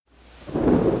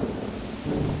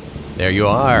There you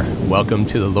are. Welcome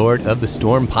to the Lord of the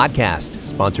Storm podcast,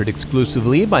 sponsored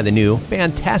exclusively by the new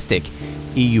fantastic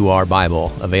EUR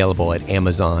Bible available at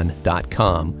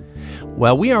Amazon.com.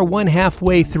 Well, we are one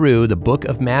halfway through the book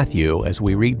of Matthew as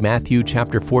we read Matthew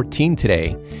chapter 14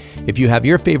 today. If you have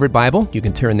your favorite Bible, you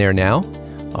can turn there now.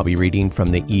 I'll be reading from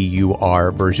the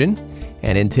EUR version.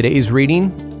 And in today's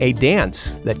reading, a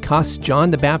dance that cost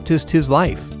John the Baptist his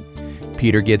life.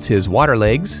 Peter gets his water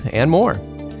legs and more.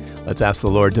 Let's ask the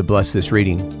Lord to bless this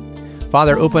reading.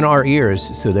 Father, open our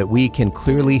ears so that we can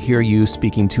clearly hear you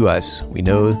speaking to us. We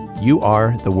know you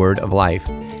are the word of life,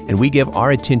 and we give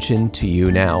our attention to you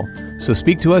now. So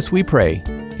speak to us, we pray,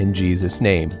 in Jesus'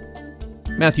 name.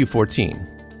 Matthew 14.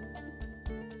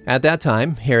 At that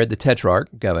time, Herod the Tetrarch,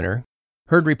 governor,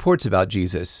 heard reports about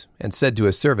Jesus and said to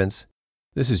his servants,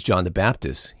 "This is John the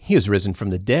Baptist. He is risen from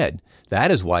the dead.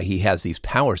 That is why he has these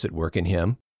powers at work in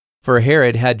him." For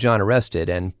Herod had John arrested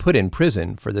and put in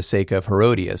prison for the sake of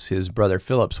Herodias, his brother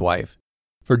Philip's wife.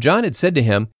 For John had said to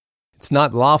him, "It's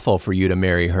not lawful for you to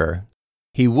marry her."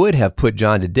 He would have put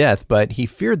John to death, but he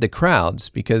feared the crowds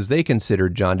because they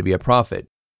considered John to be a prophet.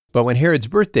 But when Herod's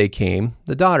birthday came,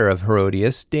 the daughter of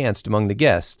Herodias danced among the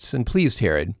guests and pleased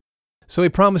Herod. So he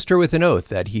promised her with an oath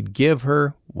that he'd give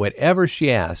her whatever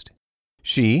she asked.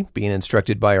 She, being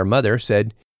instructed by her mother,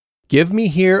 said, "Give me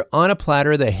here on a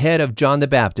platter the head of John the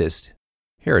Baptist."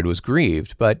 Herod was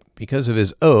grieved, but because of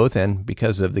his oath and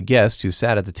because of the guests who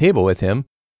sat at the table with him,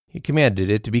 he commanded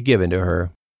it to be given to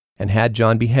her, and had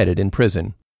John beheaded in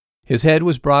prison. His head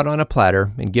was brought on a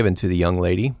platter and given to the young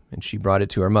lady, and she brought it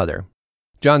to her mother.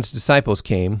 John's disciples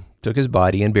came, took his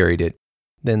body, and buried it.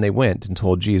 Then they went and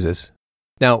told Jesus.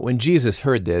 Now, when Jesus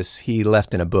heard this, he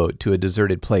left in a boat to a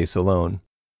deserted place alone.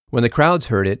 When the crowds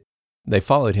heard it, they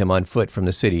followed him on foot from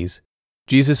the cities.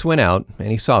 Jesus went out, and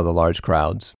he saw the large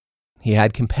crowds. He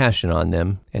had compassion on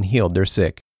them and healed their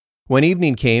sick. When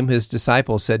evening came, his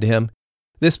disciples said to him,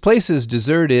 "This place is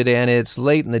deserted, and it's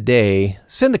late in the day.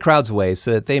 Send the crowds away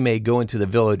so that they may go into the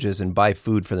villages and buy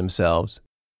food for themselves."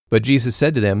 But Jesus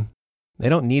said to them, "They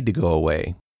don't need to go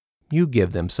away. You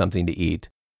give them something to eat."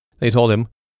 They told him,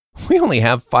 "We only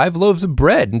have 5 loaves of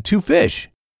bread and 2 fish."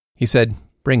 He said,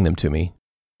 "Bring them to me."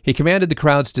 He commanded the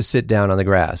crowds to sit down on the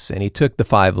grass, and he took the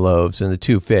 5 loaves and the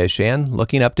 2 fish, and,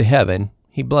 looking up to heaven,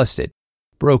 he blessed it,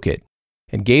 broke it,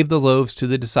 and gave the loaves to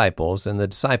the disciples, and the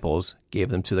disciples gave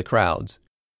them to the crowds.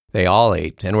 They all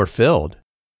ate and were filled.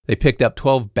 They picked up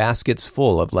 12 baskets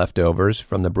full of leftovers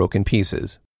from the broken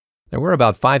pieces. There were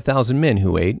about 5,000 men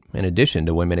who ate, in addition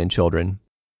to women and children.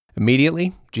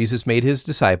 Immediately, Jesus made his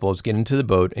disciples get into the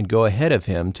boat and go ahead of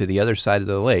him to the other side of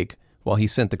the lake while he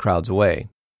sent the crowds away.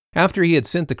 After he had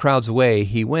sent the crowds away,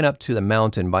 he went up to the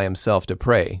mountain by himself to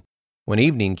pray. When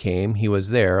evening came, he was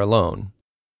there alone.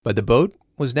 But the boat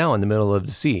was now in the middle of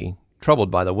the sea,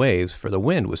 troubled by the waves, for the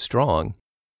wind was strong.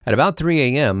 At about 3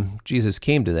 a.m., Jesus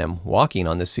came to them, walking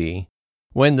on the sea.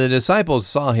 When the disciples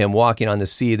saw him walking on the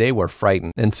sea, they were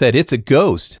frightened and said, "It's a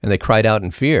ghost," and they cried out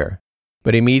in fear.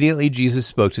 But immediately Jesus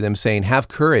spoke to them, saying, "Have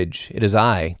courage, it is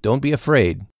I, don't be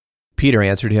afraid." Peter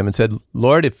answered him and said,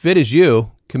 "Lord, if it is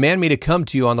you, command me to come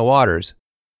to you on the waters."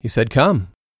 He said, "Come."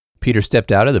 Peter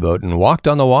stepped out of the boat and walked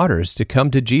on the waters to come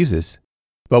to Jesus.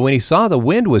 But when he saw the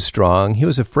wind was strong, he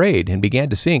was afraid and began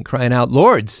to sink, crying out,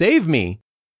 "Lord, save me!"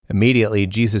 Immediately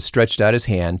Jesus stretched out his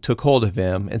hand, took hold of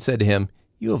him, and said to him,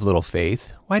 "You have little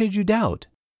faith. Why did you doubt?"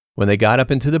 When they got up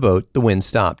into the boat, the wind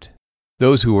stopped.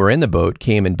 Those who were in the boat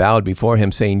came and bowed before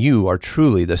him, saying, "You are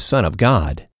truly the Son of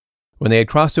God." When they had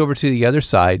crossed over to the other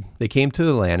side, they came to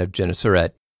the land of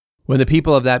Gennesaret. When the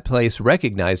people of that place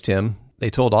recognized him, they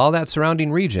told all that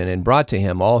surrounding region and brought to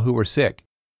him all who were sick.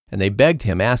 And they begged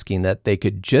him, asking that they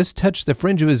could just touch the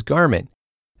fringe of his garment,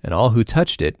 and all who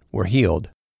touched it were healed.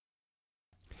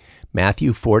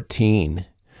 Matthew 14.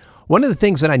 One of the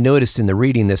things that I noticed in the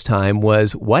reading this time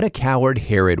was what a coward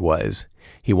Herod was.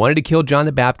 He wanted to kill John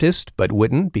the Baptist, but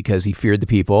wouldn't because he feared the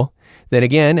people. Then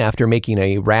again, after making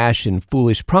a rash and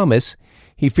foolish promise,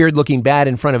 he feared looking bad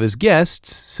in front of his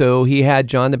guests, so he had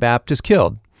John the Baptist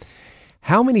killed.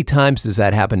 How many times does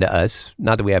that happen to us?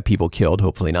 Not that we have people killed,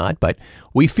 hopefully not, but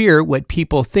we fear what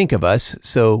people think of us,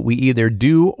 so we either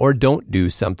do or don't do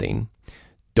something.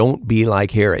 Don't be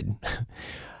like Herod.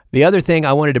 The other thing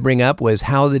I wanted to bring up was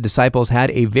how the disciples had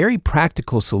a very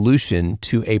practical solution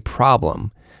to a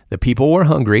problem. The people were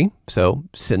hungry, so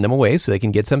send them away so they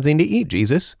can get something to eat,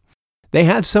 Jesus. They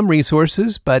had some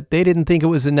resources, but they didn't think it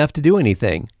was enough to do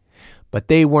anything. But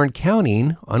they weren't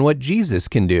counting on what Jesus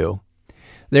can do.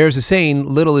 There's a saying,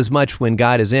 little is much when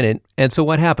God is in it, and so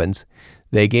what happens?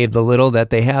 They gave the little that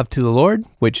they have to the Lord,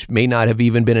 which may not have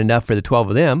even been enough for the 12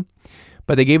 of them,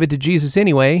 But they gave it to Jesus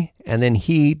anyway, and then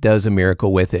he does a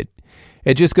miracle with it.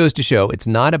 It just goes to show it's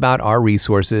not about our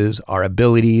resources, our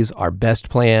abilities, our best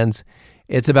plans.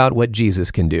 It's about what Jesus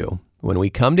can do when we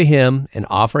come to him and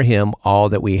offer him all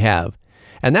that we have.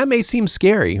 And that may seem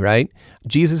scary, right?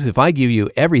 Jesus, if I give you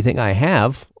everything I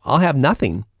have, I'll have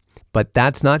nothing. But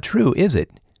that's not true, is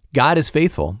it? God is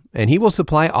faithful, and he will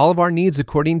supply all of our needs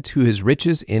according to his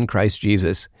riches in Christ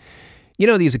Jesus. You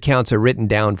know, these accounts are written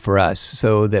down for us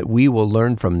so that we will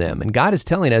learn from them. And God is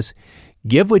telling us,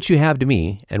 give what you have to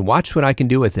me and watch what I can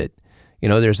do with it. You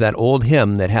know, there's that old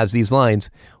hymn that has these lines,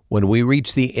 when we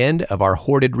reach the end of our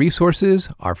hoarded resources,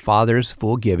 our Father's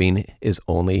full giving is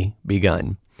only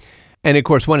begun. And of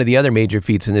course, one of the other major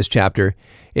feats in this chapter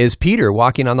is Peter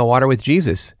walking on the water with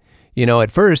Jesus. You know,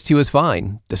 at first he was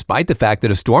fine. Despite the fact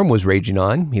that a storm was raging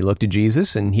on, he looked to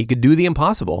Jesus and he could do the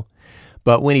impossible.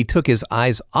 But when he took his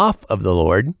eyes off of the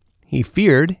Lord, he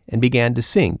feared and began to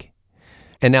sink.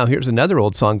 And now here's another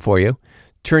old song for you.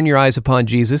 Turn your eyes upon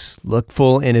Jesus, look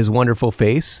full in his wonderful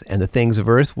face, and the things of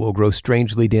earth will grow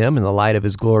strangely dim in the light of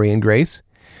his glory and grace.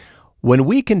 When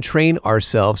we can train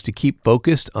ourselves to keep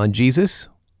focused on Jesus,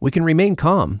 we can remain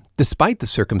calm despite the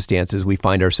circumstances we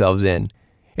find ourselves in.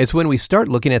 It's when we start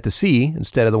looking at the sea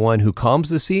instead of the one who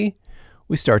calms the sea,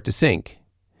 we start to sink.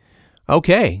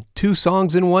 Okay, 2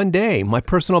 songs in one day, my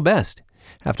personal best.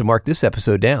 Have to mark this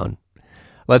episode down.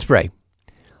 Let's pray.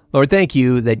 Lord, thank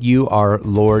you that you are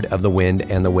Lord of the wind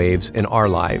and the waves in our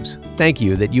lives. Thank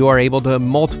you that you are able to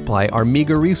multiply our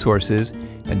meager resources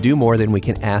and do more than we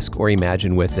can ask or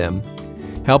imagine with them.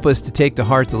 Help us to take to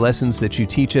heart the lessons that you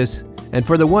teach us, and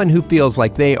for the one who feels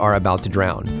like they are about to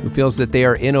drown, who feels that they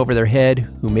are in over their head,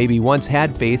 who maybe once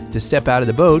had faith to step out of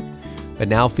the boat, but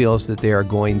now feels that they are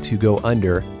going to go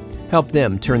under, help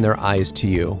them turn their eyes to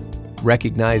you,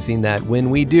 recognizing that when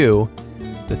we do,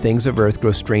 the things of earth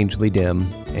grow strangely dim,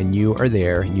 and you are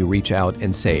there, and you reach out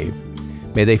and save.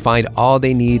 May they find all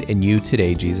they need in you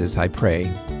today, Jesus, I pray.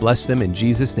 Bless them in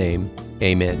Jesus' name.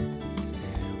 Amen.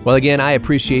 Well, again, I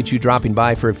appreciate you dropping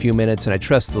by for a few minutes, and I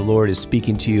trust the Lord is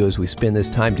speaking to you as we spend this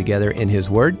time together in his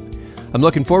word. I'm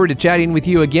looking forward to chatting with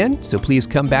you again, so please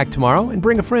come back tomorrow and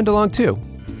bring a friend along too.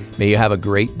 May you have a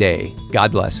great day.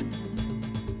 God bless.